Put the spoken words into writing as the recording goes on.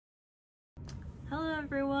Hello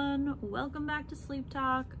everyone, welcome back to Sleep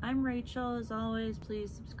Talk. I'm Rachel. As always,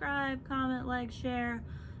 please subscribe, comment, like, share,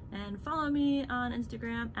 and follow me on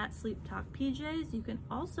Instagram at SleepTalkPJs. You can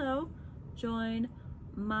also join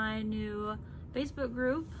my new Facebook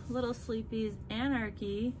group, Little Sleepy's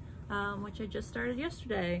Anarchy, which I just started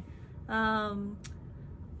yesterday. Kind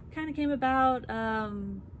of came about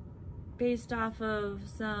based off of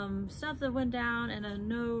some stuff that went down in a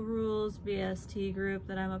no rules BST group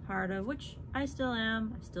that I'm a part of, which I still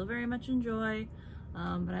am. I still very much enjoy,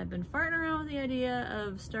 but I've been farting around with the idea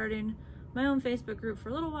of starting my own Facebook group for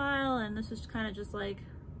a little while, and this was kind of just like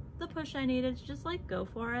the push I needed to just like go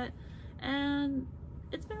for it. And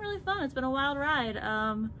it's been really fun. It's been a wild ride.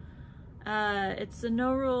 It's a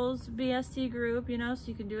no rules BST group, you know, so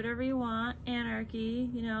you can do whatever you want. Anarchy,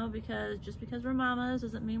 you know, because just because we're mamas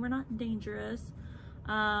doesn't mean we're not dangerous.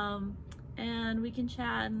 And we can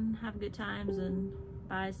chat and have good times and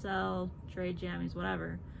buy, sell, trade jammies,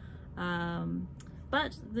 whatever.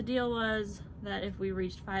 But the deal was that if we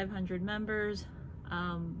reached 500 members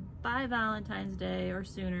by Valentine's Day or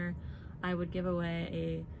sooner, I would give away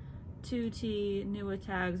a 2T New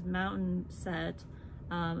Tags mountain set.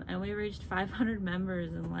 And we reached 500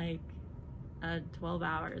 members in like 12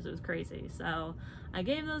 hours. It was crazy. So I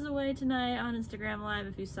gave those away tonight on Instagram Live.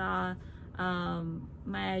 If you saw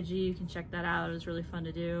my IG, you can check that out. It was really fun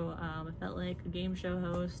to do. I felt like a game show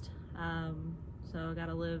host. So I got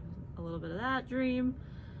to live a little bit of that dream.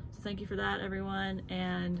 So thank you for that, everyone.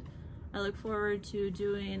 And I look forward to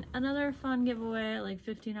doing another fun giveaway at like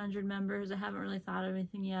 1,500 members. I haven't really thought of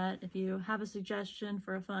anything yet. If you have a suggestion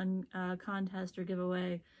for a fun contest or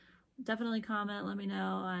giveaway, definitely comment, let me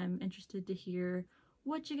know. I'm interested to hear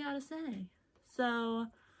what you gotta say. So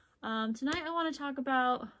tonight I want to talk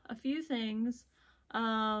about a few things.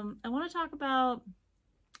 I want to talk about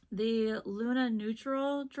the Luna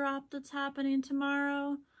neutral drop that's happening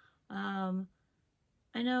tomorrow.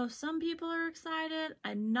 I know some people are excited.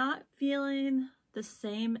 I'm not feeling the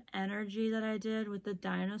same energy that I did with the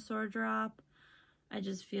dinosaur drop. I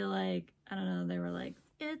just feel like, I don't know, they were like,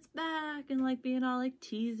 it's back, and like being all like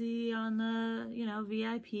teasy on the, you know,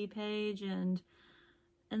 VIP page, and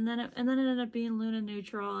then it ended up being Luna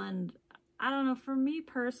neutral, and I don't know, for me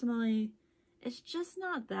personally, it's just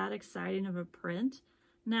not that exciting of a print.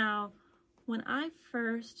 Now, when I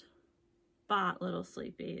first bought Little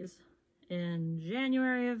Sleepies in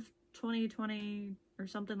January of 2020 or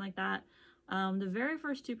something like that, the very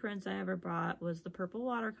first two prints I ever bought was the purple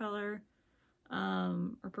watercolor,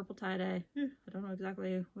 or purple tie-dye, I don't know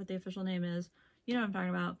exactly what the official name is, you know what I'm talking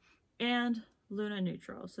about, and Luna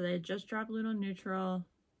neutral. So they just dropped Luna neutral,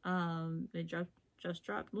 they just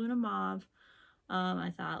dropped Luna mauve.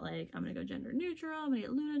 I thought, like, I'm gonna go gender neutral, I'm gonna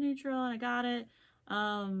get Luna neutral, and I got it.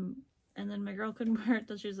 And then my girl couldn't wear it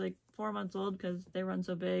till she was like 4 months old because they run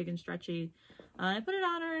so big and stretchy. I put it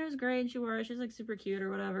on her and it was great, and she wore it. She's like super cute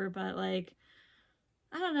or whatever, but like,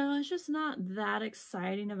 I don't know, it's just not that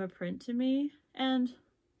exciting of a print to me. And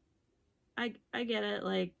I get it,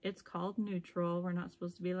 like, it's called neutral. We're not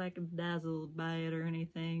supposed to be like dazzled by it or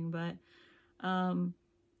anything, but I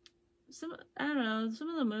don't know, some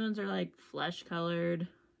of the moons are like flesh colored,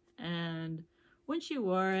 and when she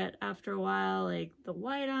wore it, after a while, like, the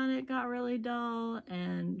white on it got really dull,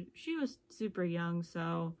 and she was super young,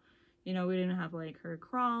 so, you know, we didn't have, like, her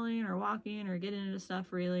crawling or walking or getting into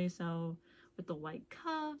stuff, really, so with the white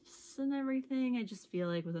cuffs and everything, I just feel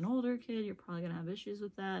like with an older kid, you're probably gonna have issues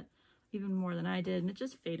with that, even more than I did, and it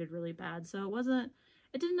just faded really bad, so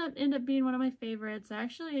it didn't end up being one of my favorites. I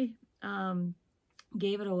actually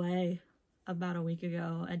gave it away about a week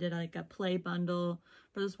ago. I did, like, a play bundle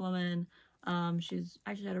for this woman. She's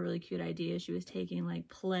actually had a really cute idea. She was taking like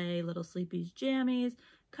play Little Sleepy's jammies,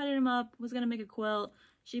 cutting them up, was gonna make a quilt.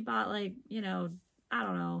 She bought, like, you know, I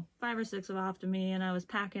don't know, 5 or 6 of off to me, and I was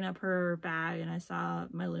packing up her bag and I saw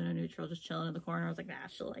my Luna neutral just chilling in the corner. I was like, nah,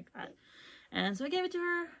 she'll like that. And so I gave it to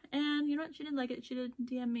her, and you know what, she did like it. She did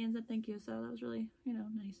DM me and said thank you, so that was really, you know,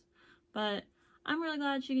 nice. But I'm really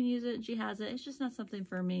glad she can use it and she has it. It's just not something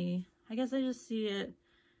for me. I guess I just see it,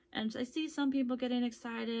 and I see some people getting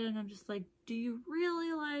excited, and I'm just like, do you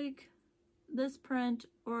really like this print,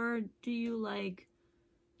 or do you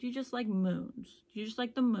just like moons? Do you just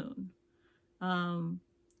like the moon?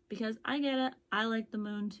 Because I get it, I like the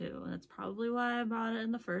moon too, and that's probably why I bought it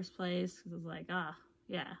in the first place, because I was like,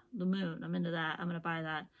 yeah, the moon, I'm into that, I'm gonna buy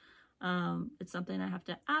that. It's something I have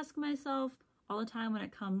to ask myself all the time when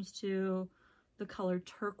it comes to the color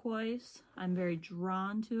turquoise. I'm very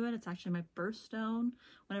drawn to it. It's actually my birthstone.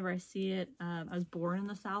 Whenever I see it, I was born in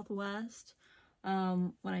the Southwest.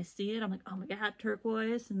 When I see it, I'm like, oh my god,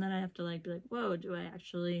 turquoise, and then I have to like be like, whoa, do I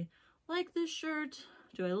actually like this shirt?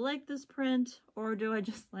 Do I like this print? Or do I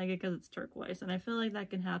just like it because it's turquoise? And I feel like that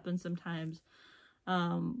can happen sometimes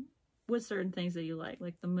with certain things that you like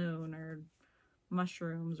the moon or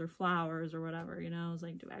mushrooms or flowers or whatever, you know? It's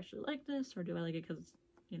like, do I actually like this, or do I like it because it's,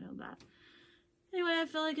 you know, that? Anyway, I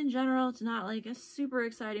feel like in general, it's not like a super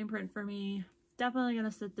exciting print for me. Definitely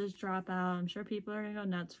gonna sit this drop out. I'm sure people are gonna go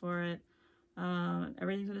nuts for it.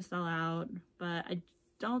 Everything's gonna sell out, but I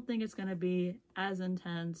don't think it's gonna be as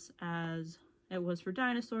intense as it was for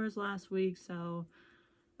dinosaurs last week, so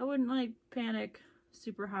I wouldn't like panic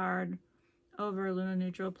super hard over Luna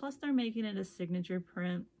Neutral. Plus, they're making it a signature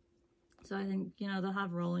print, so I think, you know, they'll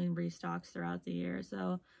have rolling restocks throughout the year.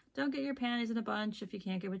 So don't get your panties in a bunch if you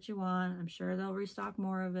can't get what you want. I'm sure they'll restock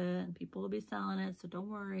more of it and people will be selling it, so don't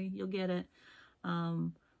worry, you'll get it.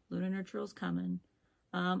 Luna Neutral's coming.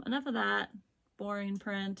 Enough of that boring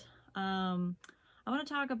print. I want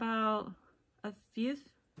to talk about a few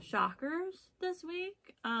shockers this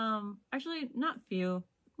week. Actually, not few,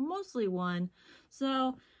 mostly one.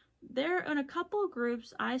 So there, in a couple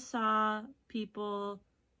groups, I saw people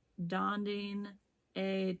donning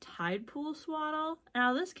a tide pool swaddle.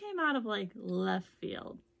 Now this came out of like left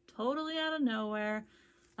field, totally out of nowhere.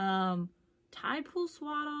 Tide pool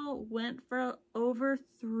swaddle went for over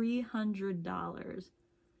 $300.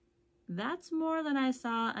 That's more than I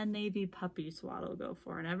saw a navy puppy swaddle go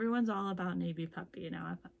for, and everyone's all about navy puppy.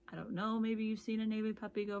 Now, I don't know, maybe you've seen a navy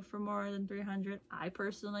puppy go for more than $300. I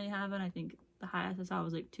personally haven't. I think the highest I saw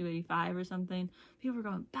was like $285 or something. People were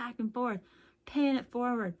going back and forth, paying it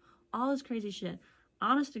forward, all this crazy shit.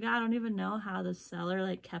 Honest to God, I don't even know how the seller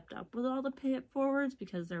like kept up with all the pay it forwards,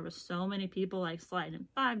 because there was so many people like sliding in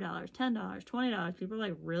 $5, $10, $20. People were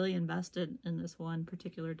like really invested in this one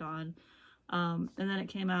particular don. And then it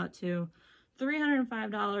came out to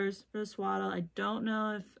 $305 for the swaddle. I don't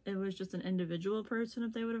know if it was just an individual person,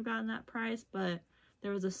 if they would have gotten that price, but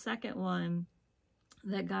there was a second one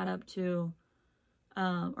that got up to,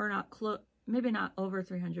 or not close, maybe not over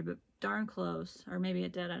 300, but darn close, or maybe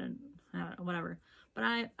it did, I don't know, whatever.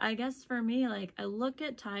 But I guess for me, like, I look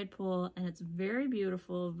at Tide Pool and it's very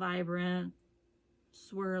beautiful, vibrant,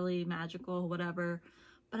 swirly, magical, whatever.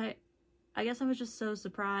 But I guess I was just so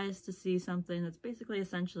surprised to see something that's basically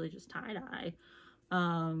essentially just tie-dye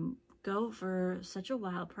go for such a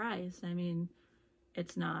wild price. I mean,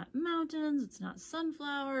 it's not mountains, it's not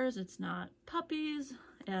sunflowers, it's not puppies.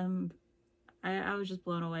 I was just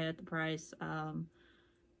blown away at the price.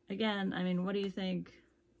 Again, I mean, what do you think?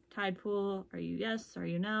 Tide Pool, are you yes, are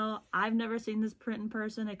you no? I've never seen this print in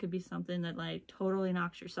person. It could be something that like totally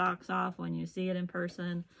knocks your socks off when you see it in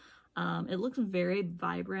person. It looks very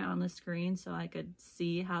vibrant on the screen, so I could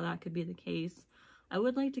see how that could be the case. I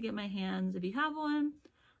would like to get my hands, if you have one,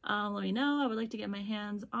 let me know. I would like to get my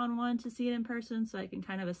hands on one to see it in person so I can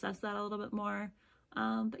kind of assess that a little bit more.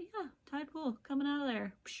 But yeah, Tide Pool coming out of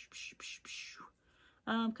there.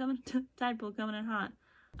 Tide Pool coming in hot.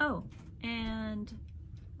 Oh, and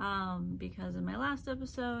because in my last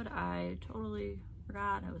episode I totally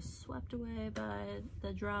forgot, I was swept away by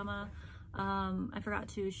the drama. I forgot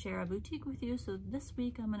to share a boutique with you, so this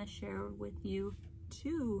week I'm going to share with you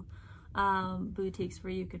two boutiques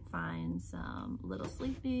where you could find some little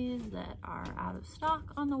sleepies that are out of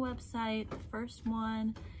stock on the website. The first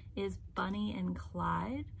one is Bunny and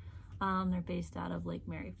Clyde. They're based out of Lake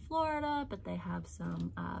Mary, Florida, but they have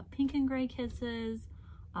some pink and gray kisses,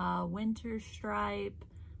 winter stripe,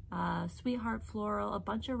 sweetheart floral, a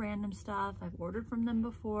bunch of random stuff. I've ordered from them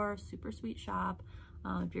before. Super sweet shop.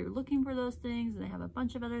 If you're looking for those things, and they have a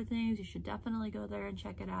bunch of other things, you should definitely go there and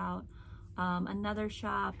check it out. Another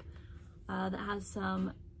shop that has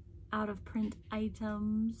some out of print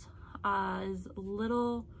items is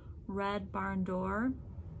Little Red Barn Door,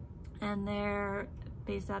 and they're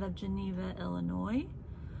based out of Geneva, Illinois.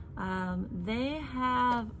 They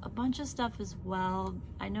have a bunch of stuff as well.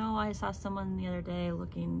 I know I saw someone the other day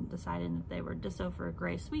deciding if they were disso for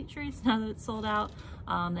gray sweet treats now that it's sold out.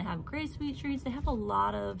 They have gray sweet treats. They have a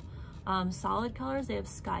lot of solid colors. They have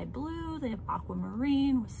sky blue, they have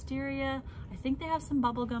aquamarine, wisteria. I think they have some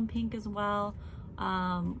bubblegum pink as well.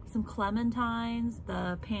 Some clementines,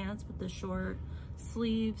 the pants with the short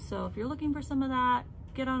sleeves. So if you're looking for some of that,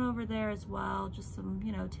 get on over there as well. Just some,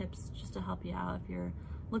 you know, tips just to help you out if you're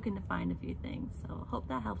looking to find a few things. So hope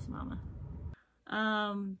that helps, Mama.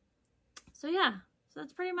 So yeah, so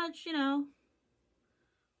that's pretty much, you know,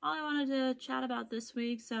 all I wanted to chat about this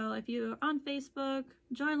week. So if you're on Facebook,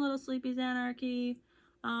 join Little Sleepy's Anarchy.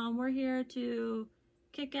 We're here to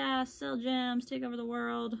kick ass, sell jams, take over the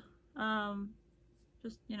world.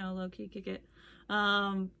 Just, you know, low-key kick it.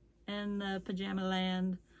 In the pajama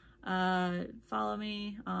land. Follow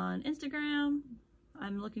me on Instagram.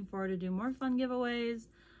 I'm looking forward to do more fun giveaways.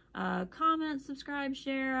 Comment, subscribe,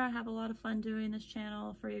 share. I have a lot of fun doing this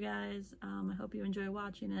channel for you guys. I hope you enjoy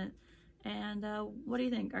watching it. And what do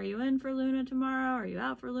you think? Are you in for Luna tomorrow? Are you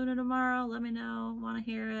out for Luna tomorrow? Let me know. Want to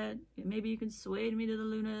hear it. Maybe you can sway me to the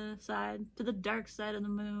Luna side, to the dark side of the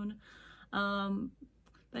moon.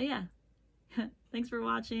 But yeah, thanks for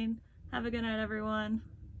watching. Have a good night, everyone.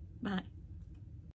 Bye.